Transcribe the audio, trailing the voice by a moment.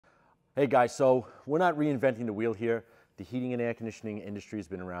Hey guys, so we're not reinventing the wheel here. The heating and air conditioning industry has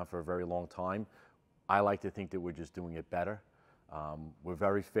been around for a very long time. I like to think that we're just doing it better. We're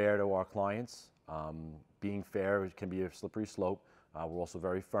very fair to our clients. Being fair can be a slippery slope. We're also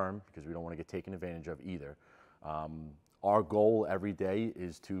very firm because we don't want to get taken advantage of either. Our goal every day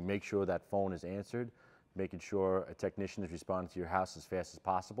is to make sure that phone is answered, making sure a technician is responding to your house as fast as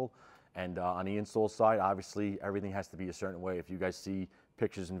possible. And on the install side, obviously, everything has to be a certain way. If you guys see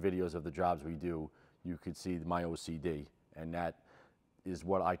pictures and videos of the jobs we do, you could see my OCD, and that is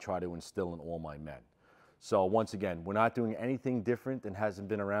what I try to instill in all my men. So once again, we're not doing anything different and hasn't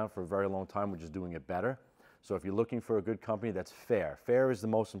been around for a very long time. We're just doing it better. So if you're looking for a good company that's fair, fair is the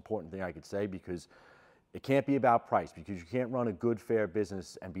most important thing I could say, because it can't be about price, because you can't run a good, fair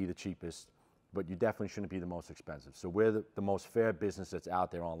business and be the cheapest, but you definitely shouldn't be the most expensive. So we're the most fair business that's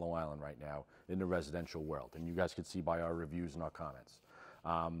out there on Long Island right now in the residential world. And you guys can see by our reviews and our comments.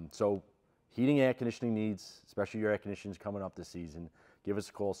 So heating, air conditioning needs, especially your air conditioning coming up this season, give us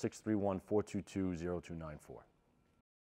a call, 631-422-0294.